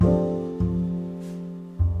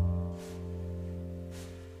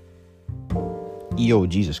Yo,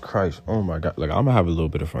 Jesus Christ. Oh my God. Like, I'm gonna have a little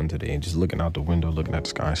bit of fun today and just looking out the window, looking at the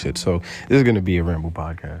sky and shit. So, this is gonna be a ramble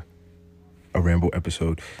podcast, a ramble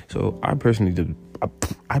episode. So, I personally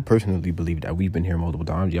believe that we've been here multiple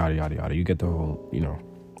times, yada, yada, yada. You get the whole,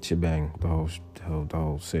 shebang, the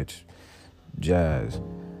whole sitch, jazz,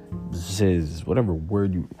 ziz, whatever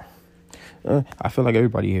word you. I feel like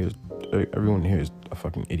everyone here is a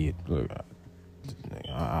fucking idiot. Look,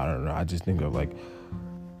 I don't know. I just think of like,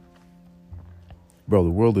 bro, the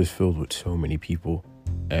world is filled with so many people,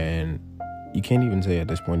 and you can't even say at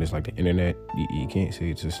this point it's like the internet. You can't say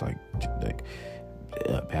it's just like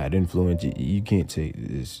bad influence. You can't say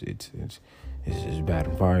it's just bad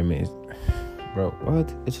environment. Bro,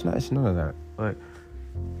 what? It's not. It's none of that. Like,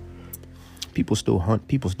 people still hunt,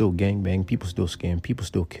 people still gangbang, people still scam, people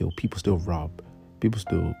still kill, people still rob, people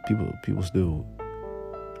still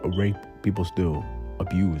rape, people still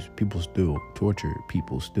abuse, people still torture,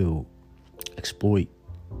 people still exploit,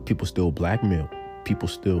 people still blackmail, people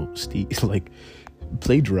still steal, like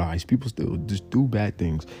plagiarize, people still just do bad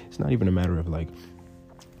things. It's not even a matter of like,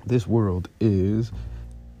 this world is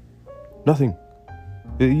nothing.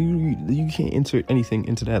 You can't insert anything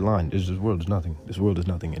into that line. This world is nothing. This world is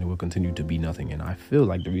nothing, and it will continue to be nothing. And I feel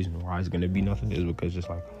like the reason why it's going to be nothing is because just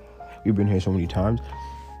like we've been here so many times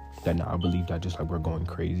that now I believe that just like we're going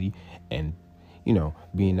crazy, and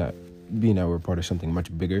being that we're part of something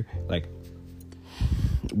much bigger, like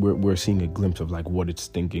we're seeing a glimpse of like what it's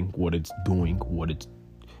thinking, what it's doing,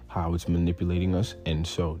 how it's manipulating us, and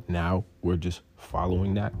so now we're just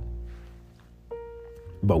following that,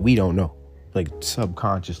 but we don't know. Like,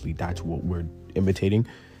 subconsciously, that's what we're imitating.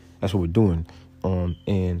 That's what we're doing.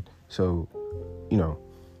 And so,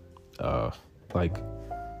 like,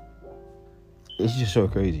 it's just so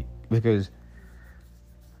crazy because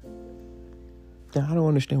I don't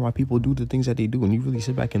understand why people do the things that they do. And you really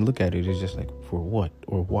sit back and look at it, it's just like, for what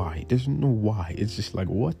or why? There's no why. It's just like,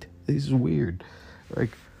 what? This is weird. Like,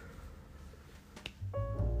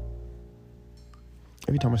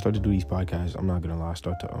 every time I start to do these podcasts, I'm not gonna lie, I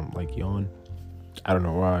start to yawn. I don't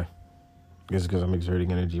know why. I guess because I'm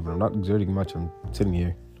exerting energy, but I'm not exerting much. I'm sitting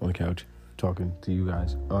here on the couch talking to you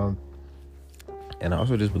guys. And I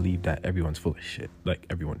also just believe that everyone's full of shit. Like,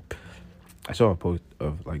 everyone. I saw a post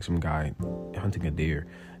of like some guy hunting a deer.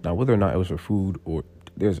 Now, whether or not it was for food, or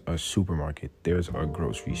there's a supermarket, there's a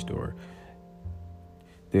grocery store,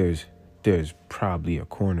 there's probably a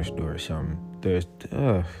corner store or something. There's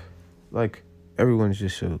like, everyone's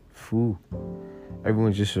just so fool.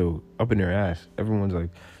 Everyone's just so up in their ass. Everyone's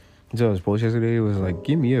like, so this post yesterday was like,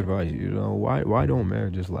 give me advice. Why don't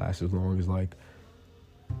marriages last as long as like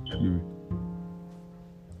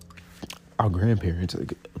our grandparents?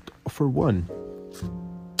 Like, for one,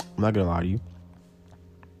 I'm not gonna lie to you.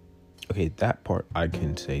 Okay, that part I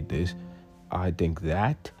can say this. I think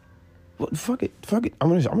that. Well, fuck it. I'm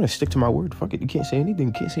gonna stick to my word. Fuck it. You can't say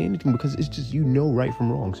anything. Because it's just right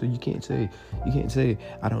from wrong. So you can't say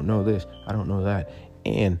I don't know this, I don't know that.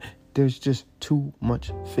 And there's just too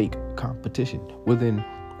much fake competition within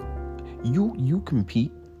you. You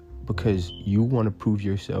compete because you want to prove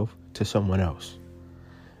yourself to someone else.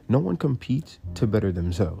 No one competes to better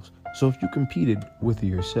themselves. So if you competed with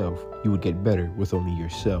yourself, you would get better with only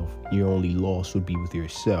yourself. Your only loss would be with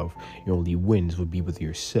yourself. Your only wins would be with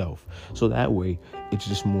yourself. So that way, it's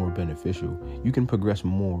just more beneficial. You can progress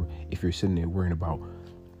more if you're sitting there worrying about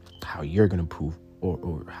how you're going to prove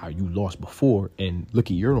or how you lost before, and look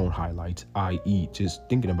at your own highlights, i.e. just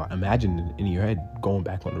thinking about, imagining in your head, going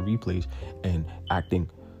back on the replays and acting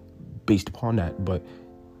based upon that. But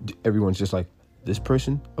everyone's just like, this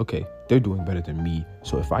person, okay, they're doing better than me.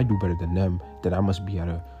 So if I do better than them, then I must be at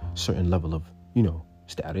a certain level of,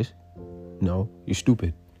 status. No, you're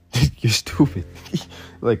stupid. You're stupid.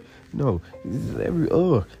 Like, no,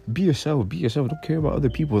 be yourself. Don't care about other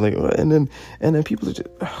people. Like, and then people are just,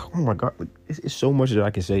 oh my God, like, it's so much that I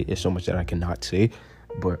can say. It's so much that I cannot say,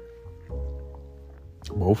 but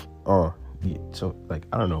both, yeah, so like,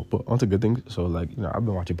 I don't know, but onto good things. So like, I've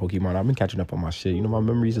been watching Pokemon. I've been catching up on my shit. My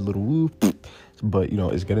memory's a little woo, but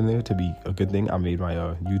it's getting there to be a good thing. I made my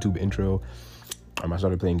YouTube intro. I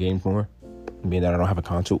started playing games more, being that I don't have a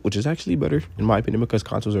console, which is actually better in my opinion, because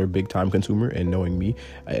consoles are a big time consumer. And knowing me,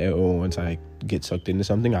 once I get sucked into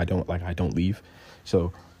something, I don't leave.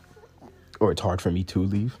 So, or it's hard for me to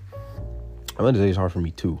leave. I'm gonna say it's hard for me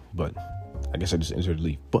too, but I guess I just inserted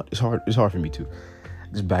leave. But it's hard for me to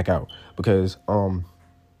just back out, because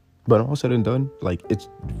but all said and done, like, it's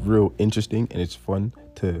real interesting and it's fun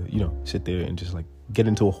to sit there and just like get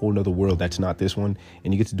into a whole nother world that's not this one,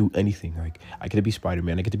 and you get to do anything. Like, I get to be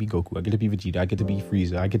Spider-Man, I get to be Goku, I get to be Vegeta, I get to be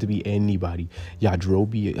Frieza, I get to be anybody.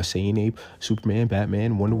 Yajirobe, a Saiyan ape, Superman,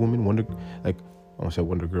 Batman, Wonder Woman, I almost said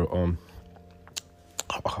Wonder Girl,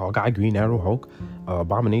 Hawkeye, Green Arrow, Hulk,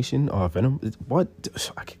 Abomination, Venom. What?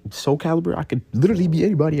 Soul Calibur. I could literally be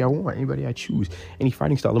anybody I want, anybody I choose, any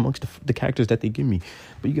fighting style amongst the characters that they give me.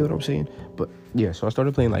 But you get what I'm saying? But yeah, so I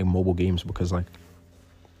started playing like mobile games because like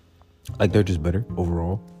they're just better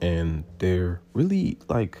overall, and they're really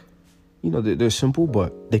like, you know, they're simple,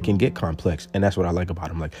 but they can get complex, and that's what I like about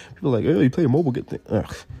them. Like, people are like, oh, you play a mobile game?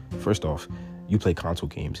 Ugh. First off, you play console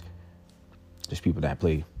games. There's people that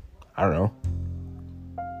play, I don't know,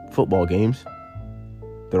 football games.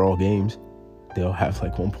 They're all games. They all have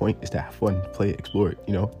like one point is to have fun, play it, explore it,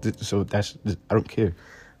 you know. So that's just, I don't care.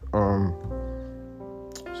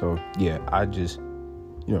 So yeah, I just,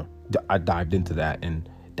 you know, I dived into that and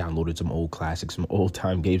downloaded some old classics, some old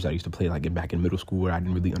time games I used to play like back in middle school where I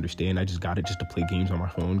didn't really understand. I just got it just to play games on my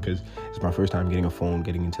phone because it's my first time getting a phone,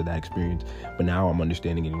 getting into that experience. But now I'm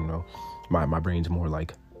understanding it. You know, my brain's more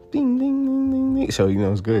like ding ding ding ding ding. So you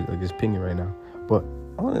know, it's good. Like, it's pinging right now. But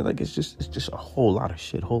like, it's just a whole lot of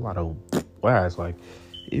shit, whole lot of wow. It's like,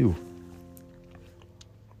 ew.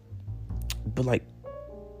 But like,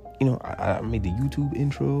 you know, I made the YouTube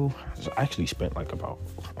intro. I actually spent like about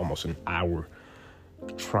almost an hour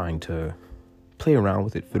trying to play around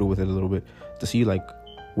with it, fiddle with it a little bit to see like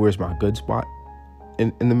where's my good spot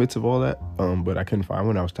in the midst of all that. But I couldn't find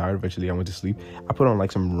one. I was tired. Eventually I went to sleep. I put on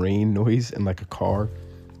like some rain noise and like a car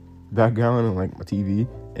background and like my TV,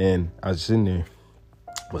 and I was sitting there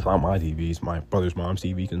without my TV. It's my brother's mom's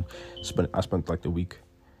TV. And I spent like the week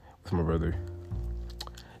with my brother.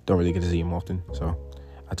 Don't really get to see him often, so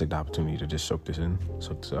I took the opportunity to just soak this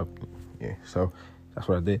up. Yeah, so that's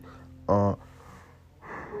what I did.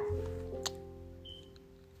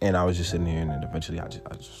 And I was just sitting there, and then eventually I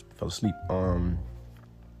just fell asleep. And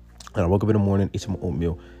I woke up in the morning, ate some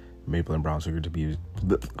oatmeal, maple and brown sugar to be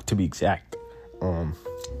exact.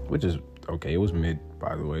 Which is okay. It was mid,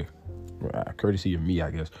 by the way, courtesy of me, I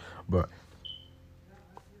guess. But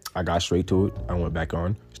I got straight to it. I went back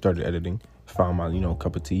on, started editing, found my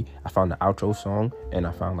cup of tea. I found the outro song, and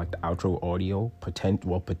I found like the outro audio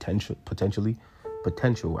potential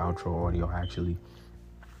outro audio. Actually,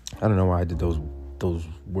 I don't know why I did those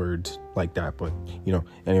words like that, but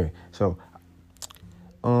anyway. So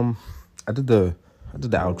I did the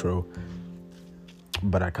outro,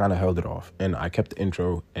 but I kind of held it off, and I kept the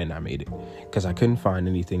intro, and I made it because I couldn't find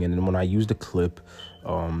anything. And then when I used the clip,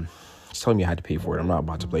 it's telling me I had to pay for it. I'm not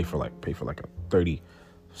about to pay for like a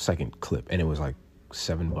 30-second clip, and it was like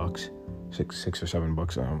 $7, $6 or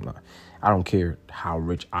 $7. I don't care how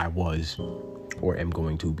rich I was or am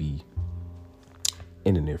going to be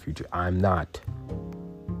in the near future. I'm not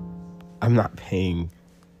paying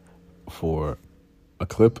for a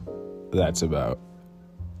clip that's about,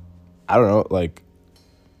 I don't know, like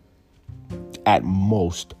at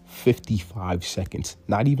most 55 seconds,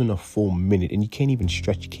 not even a full minute. And you can't even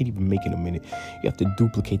stretch, you can't even make it a minute. You have to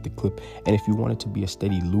duplicate the clip. And if you want it to be a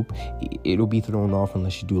steady loop, it'll be thrown off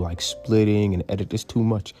unless you do like splitting and edit. It's too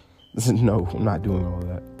much. No, I'm not doing all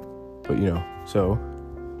that. But so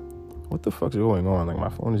what the fuck's going on? Like, my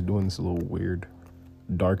phone is doing this little weird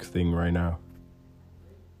dark thing right now.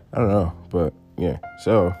 I don't know, but yeah.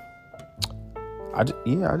 So I just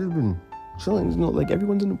been chilling. Like,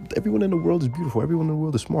 everyone in the world is beautiful. Everyone in the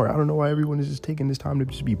world is smart. I don't know why everyone is just taking this time to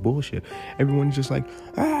just be bullshit. Everyone's just like,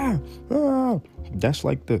 That's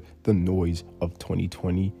like the noise of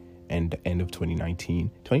 2020 and the end of 2019.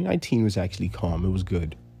 2019 was actually calm. It was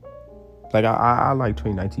good. Like, I like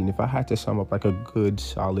 2019. If I had to sum up like a good,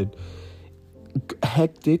 solid,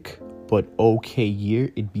 hectic but okay year,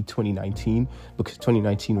 it'd be 2019, because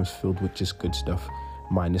 2019 was filled with just good stuff,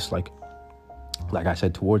 minus like I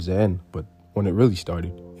said towards the end. But when it really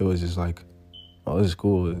started, it was just like, oh, this is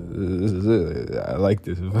cool, this is it, I like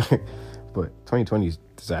this. But 2020 is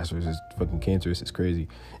disastrous, it's fucking cancerous, it's crazy.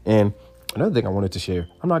 And another thing I wanted to share,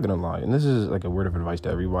 I'm not gonna lie, and this is like a word of advice to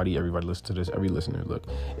everybody listen to this, every listener. Look,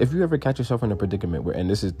 if you ever catch yourself in a predicament where, and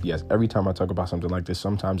this is, yes, every time I talk about something like this,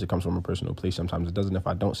 sometimes it comes from a personal place, sometimes it doesn't. If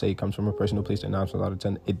I don't say it comes from a personal place, then 9 times out of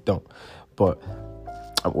 10 it don't,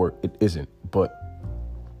 or it isn't. But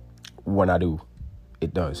when I do,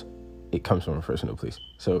 it does. It comes from a personal place.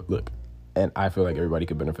 So look, and I feel like everybody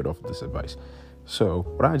could benefit off of this advice. So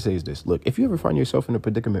what I'd say is this. Look, if you ever find yourself in a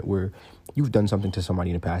predicament where you've done something to somebody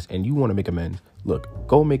in the past and you want to make amends, look,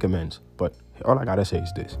 go make amends. But all I gotta say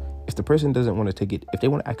is this. If the person doesn't want to take it, if they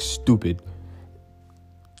want to act stupid,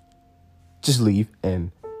 just leave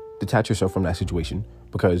and detach yourself from that situation.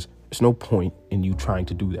 because there's no point in you trying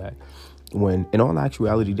to do that when in all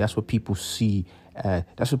actuality that's what people see,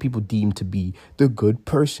 that's what people deem to be the good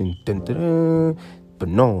person. Dun, dun, dun. But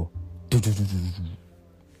no,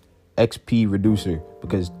 XP reducer,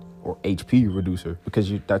 because, or HP reducer,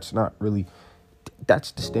 because that's not really,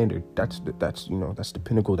 that's the standard. That's the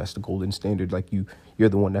pinnacle. That's the golden standard. Like you're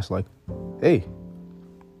the one that's like, hey,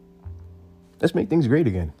 let's make things great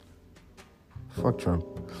again. Fuck Trump.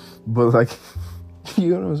 But like, you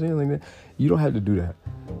know what I'm saying? Like that, you don't have to do that.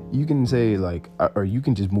 You can say like, or you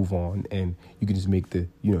can just move on and you can just make the,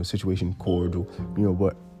 situation cordial,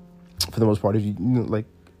 but for the most part, if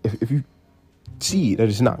if you see that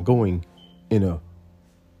it's not going in a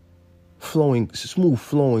flowing smooth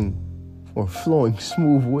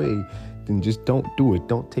way, then just don't do it.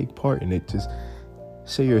 Don't take part in it. Just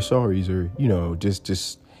say your sorries, or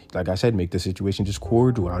just like I said, make the situation just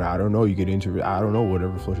cordial. I don't know. You get into it. I don't know.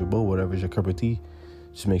 Whatever floats your boat. Whatever's your cup of tea.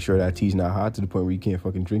 Just make sure that tea's not hot to the point where you can't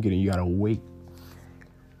fucking drink it and you gotta wait.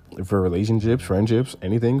 For relationships, friendships,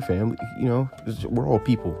 anything, family, we're all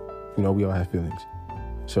people. We all have feelings.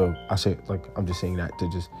 So I say, like, I'm just saying that to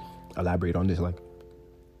just elaborate on this. Like,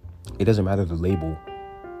 it doesn't matter the label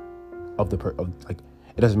of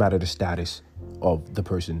it doesn't matter the status of the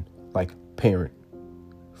person, like parent,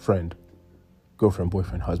 friend, girlfriend,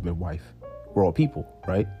 boyfriend, husband, wife. We're all people,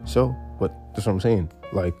 right? So, that's what I'm saying.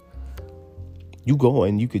 Like, you go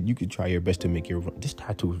and you could try your best to make your, this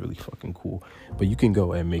tattoo is really fucking cool, but you can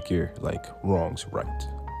go and make your wrongs right.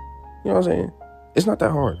 You know what I'm saying? It's not that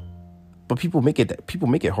hard, but people make it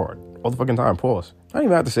hard all the fucking time. Pause. I don't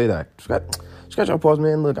even have to say that. Scratch out, pause,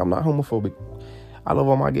 man. Look, I'm not homophobic. I love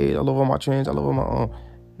all my gays. I love all my trans. I love all my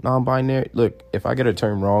non-binary. Look, if I get a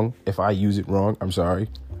term wrong, if I use it wrong, I'm sorry.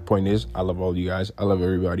 Point is, I love all you guys. I love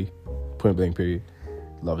everybody. Point blank, period.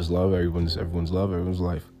 Love is love. Everyone's love. Everyone's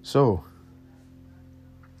life. So,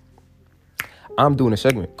 I'm doing a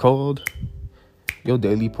segment called Yo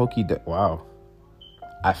Daily Pokey. Wow.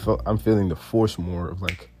 I'm feeling the force more of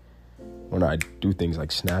when I do things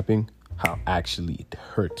like snapping, how actually it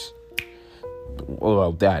hurts.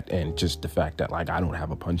 Well, that and just the fact that I don't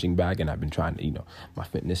have a punching bag and I've been trying to, my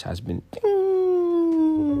fitness has been, I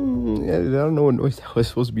don't know what noise that was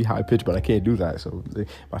supposed to be high pitched, but I can't do that. So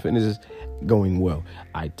my fitness is going well.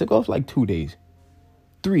 I took off 2 days.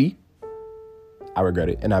 3, I regret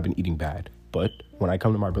it, and I've been eating bad. But when I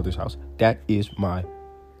come to my brother's house, that is my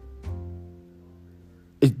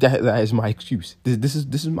excuse. This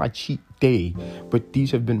is my cheat day. But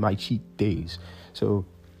these have been my cheat days. So,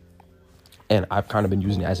 and I've kind of been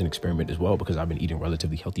using it as an experiment as well, because I've been eating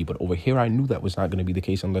relatively healthy. But over here, I knew that was not going to be the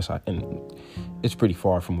case and it's pretty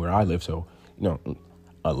far from where I live. So,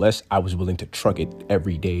 unless I was willing to truck it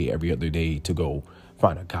every day, every other day to go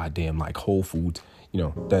find a goddamn Whole Foods,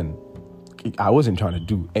 then I wasn't trying to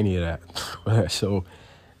do any of that. So,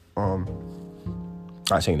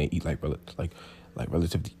 not saying they eat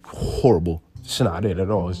relatively horrible. It's not it at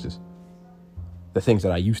all. It's just the things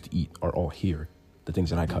that I used to eat are all here. The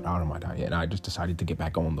things that I cut out of my diet, and I just decided to get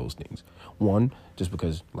back on those things. One, just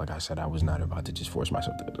because, like I said, I was not about to just force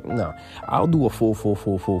myself to. No, I'll do a full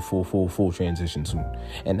transition soon,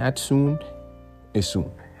 and that soon is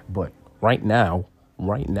soon. But right now,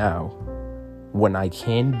 when I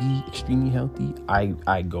can be extremely healthy,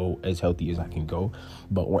 I go as healthy as I can go.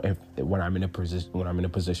 But when I'm in a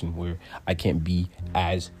position where I can't be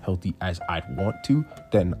as healthy as I'd want to,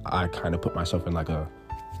 then I kind of put myself in a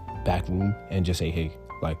back room and just say, hey,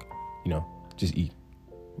 just eat.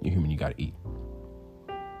 You're human, you gotta eat.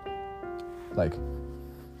 A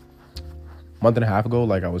month and a half ago,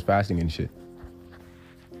 I was fasting and shit,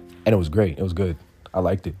 and it was great. It was good. I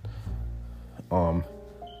liked it.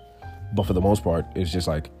 But for the most part, it's just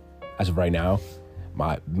as of right now,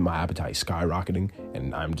 my appetite is skyrocketing,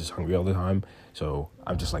 and I'm just hungry all the time. So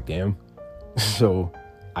I'm just damn. So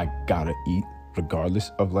I gotta eat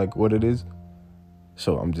regardless of what it is.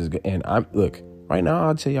 So I'm just, and look, right now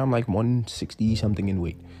I'd say I'm 160 something in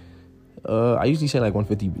weight. I usually say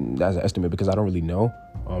 150 as an estimate because I don't really know.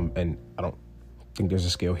 And I don't think there's a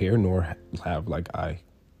scale here, nor have I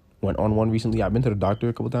went on one recently. I've been to the doctor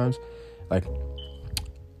a couple times,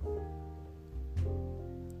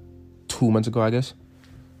 2 months ago, I guess,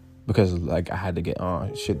 because I had to get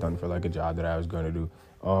shit done for a job that I was going to do.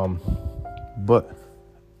 But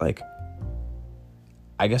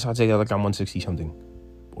I guess I'd say I'm 160 something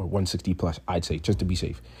or 160 plus, I'd say, just to be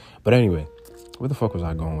safe. But anyway, where the fuck was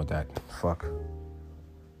I going with that? Fuck.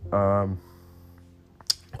 I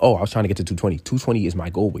was trying to get to 220. 220 is my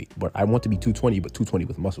goal weight, but I want to be 220, but 220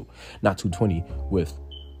 with muscle, not 220 with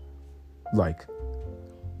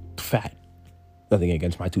fat. Nothing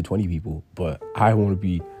against my 220 people, but I want to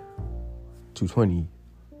be 220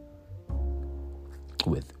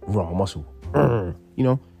 with raw muscle.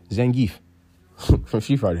 Zangief from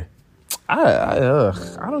Street Fighter.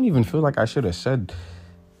 I don't even feel like I should have said,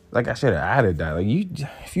 like I should have added that. Like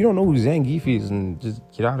if you don't know who Zangief is, then just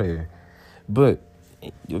get out of here. But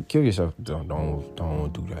you'll kill yourself. Don't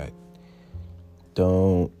do that.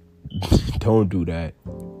 Don't do that.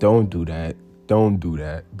 Don't do that. Don't do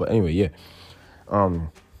that. But anyway, yeah.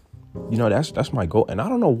 That's my goal, and I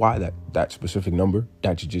don't know why that specific number.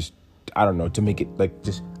 That you just, I don't know, to make it like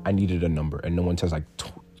just I needed a number, and no one says like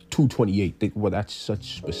 228. Well, that's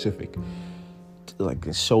such specific. Like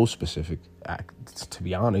it's so specific. To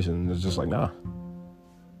be honest, and it's just like nah.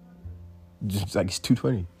 Just like it's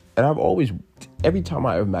 220, and I've always, every time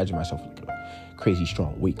I imagine myself like a crazy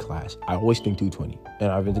strong weight class, I always think 220,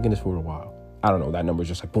 and I've been thinking this for a while. I don't know, that number is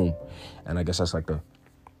just like boom, and I guess that's like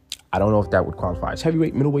I don't know if that would qualify as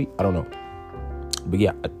heavyweight, middleweight. I don't know. But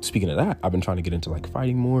yeah, speaking of that, I've been trying to get into like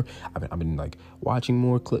fighting more. I've been like watching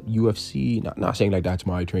more UFC. Not saying like that's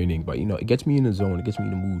my training, but it gets me in the zone. It gets me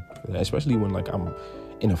in the mood, especially when like I'm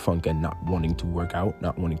in a funk and not wanting to work out,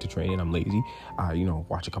 not wanting to train, and I'm lazy. I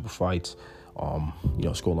watch a couple fights,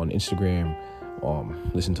 scroll on Instagram,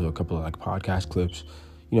 listen to a couple of like podcast clips,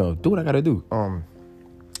 do what I gotta do, to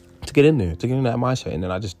get in there, to get in that mindset, and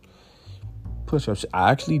then I just push ups.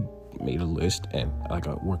 I actually made a list and like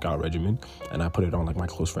a workout regimen, and I put it on like my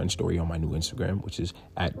close friend story on my new Instagram, which is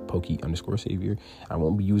at @pokey_savior. I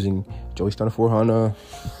won't be using Joey Stunner 400.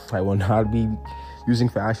 I will not be using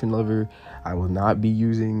Fashion Lover. I will not be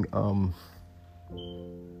using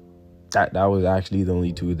that was actually the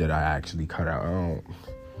only two that I actually cut out.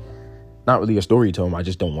 Not really a story to them. I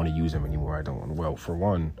just don't want to use them anymore. I don't want to. Well, for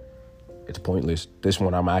one, it's pointless. This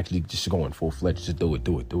one, I'm actually just going full-fledged. Just do it.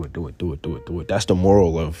 That's the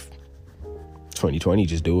moral of 2020.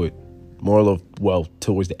 Just do it. Moral of, well,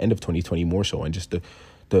 towards the end of 2020 more so, and just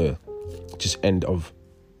towards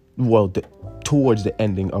the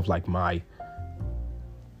ending of like my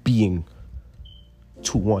being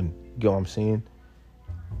 2-1. You know what I'm saying?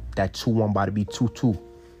 That 2-1 about to be 2-2.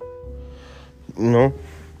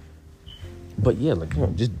 But yeah, like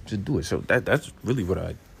just do it. So that's really what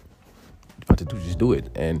I about to do. Just do it.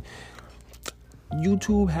 And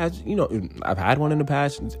YouTube has, I've had one in the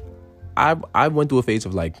past. I went through a phase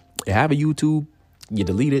of like, you have a YouTube, you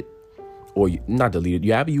delete it, or not delete it.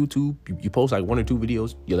 You have a YouTube, you post like 1 or 2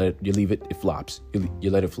 videos, you leave it, it flops. You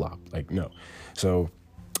let it flop. Like no. So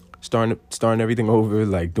starting everything over,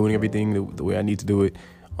 like doing everything the way I need to do it.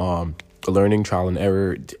 Learning, trial and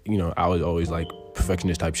error. I was always like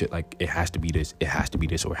perfectionist type shit. Like it has to be this,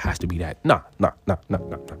 or it has to be that. Nah.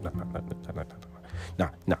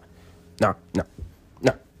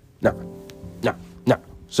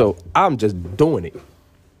 So I'm just doing it.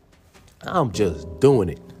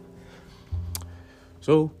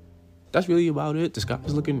 So that's really about it. The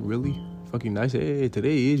sky's looking really fucking nice. Hey,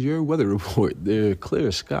 today is your weather report. They're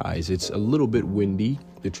clear skies. It's a little bit windy.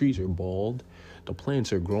 The trees are bald. The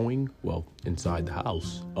plants are growing, well, inside the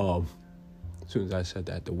house. As soon as I said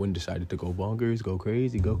that, the wind decided to go bonkers, go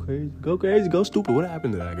crazy, go stupid. What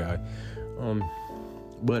happened to that guy?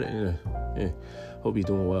 But hope he's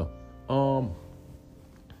doing well.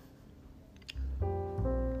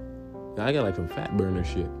 I got like some fat burner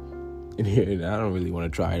shit in here, and I don't really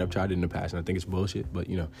want to try it. I've tried it in the past, and I think it's bullshit. But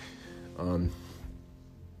yeah.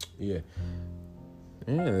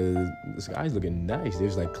 Yeah, the sky's looking nice.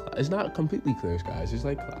 There's like, it's not completely clear skies. There's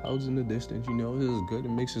like clouds in the distance, This is good.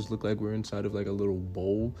 It makes us look like we're inside of like a little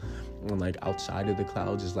bowl. And like outside of the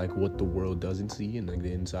clouds is like what the world doesn't see. And like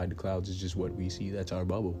the inside the clouds is just what we see. That's our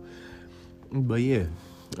bubble. But yeah,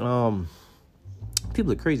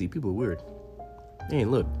 people are crazy. People are weird. Hey,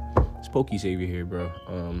 look, it's Pokey Savior here, bro.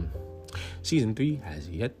 Season 3 has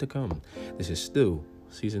yet to come. This is still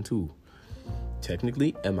season 2.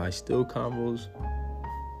 Technically, am I still Convos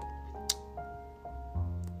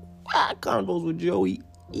with Joey?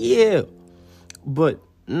 Yeah, but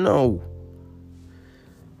no.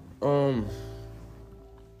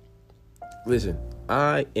 Listen,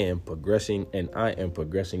 I am progressing, and I am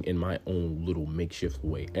progressing in my own little makeshift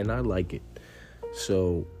way, and I like it.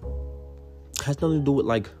 So, it has nothing to do with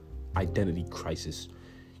like identity crisis,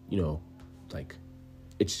 like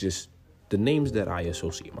it's just the names that I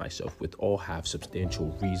associate myself with all have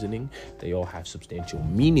substantial reasoning. They all have substantial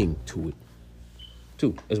meaning to it,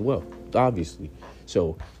 too, as well, obviously.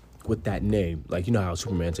 So, with that name, like, how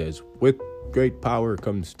Superman says, with great power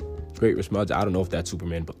comes great responsibility. I don't know if that's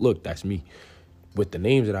Superman, but look, that's me. With the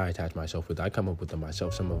names that I attach myself with, I come up with them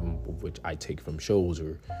myself, some of them of which I take from shows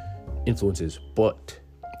or influences. But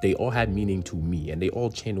They all had meaning to me, and they all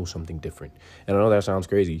channel something different. And I know that sounds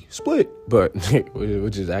crazy, Split, but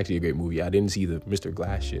which is actually a great movie. I didn't see the Mr.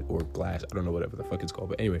 Glass shit, or Glass, I don't know, whatever the fuck it's called.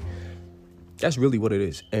 But anyway, that's really what it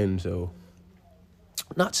is. And so,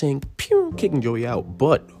 not saying pew kicking Joey out,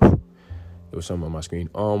 but there was something on my screen.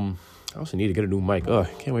 I also need to get a new mic.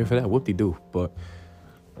 Can't wait for that. Whoop-de-doo. But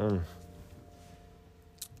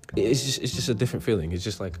it's just a different feeling. It's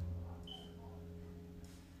just like,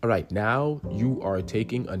 all right, now you are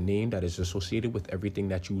taking a name that is associated with everything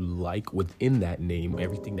that you like within that name,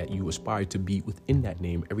 everything that you aspire to be within that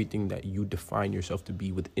name, everything that you define yourself to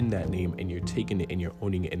be within that name, and you're taking it and you're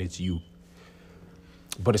owning it, and it's you.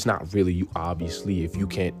 But it's not really you, obviously, if you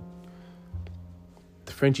can't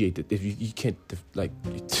differentiate it, if you can't,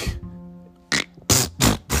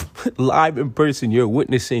 live in person, you're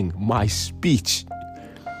witnessing my speech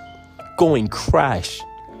going crash.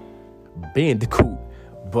 Bandicoot.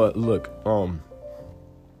 But look,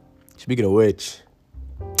 speaking of which,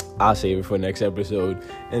 I'll save it for next episode.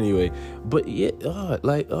 Anyway, but yeah,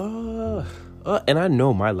 and I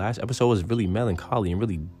know my last episode was really melancholy and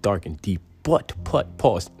really dark and deep. But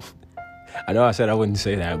pause. I know I said I wouldn't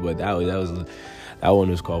say that, but that one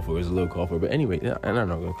was called for. It was a little called for. But anyway, and I don't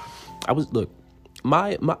know.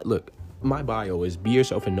 My bio is be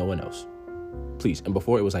yourself and no one else. Please. And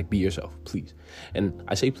before it was like, be yourself, please. And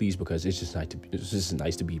I say please because it's just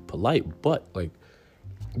nice to be polite, but like,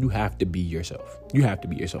 you have to be yourself. You have to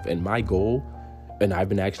be yourself. And my goal, and I've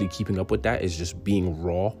been actually keeping up with that, is just being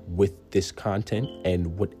raw with this content,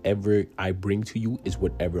 and whatever I bring to you is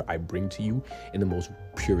whatever I bring to you in the most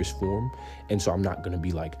purest form. And so I'm not going to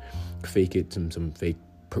be like fake it, some fake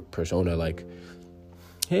persona like,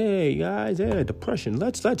 hey guys, depression,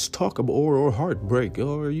 let's talk about or heartbreak,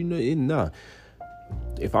 or nah.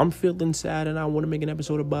 If I'm feeling sad and I want to make an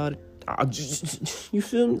episode about it, you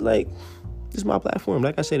feel me? Like, this is my platform.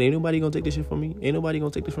 Like I said, ain't nobody gonna take this shit from me. Ain't nobody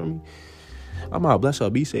gonna take this from me. I'm out. Bless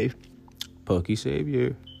up. Be safe. Pokey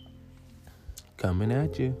Savior coming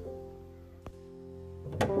at you.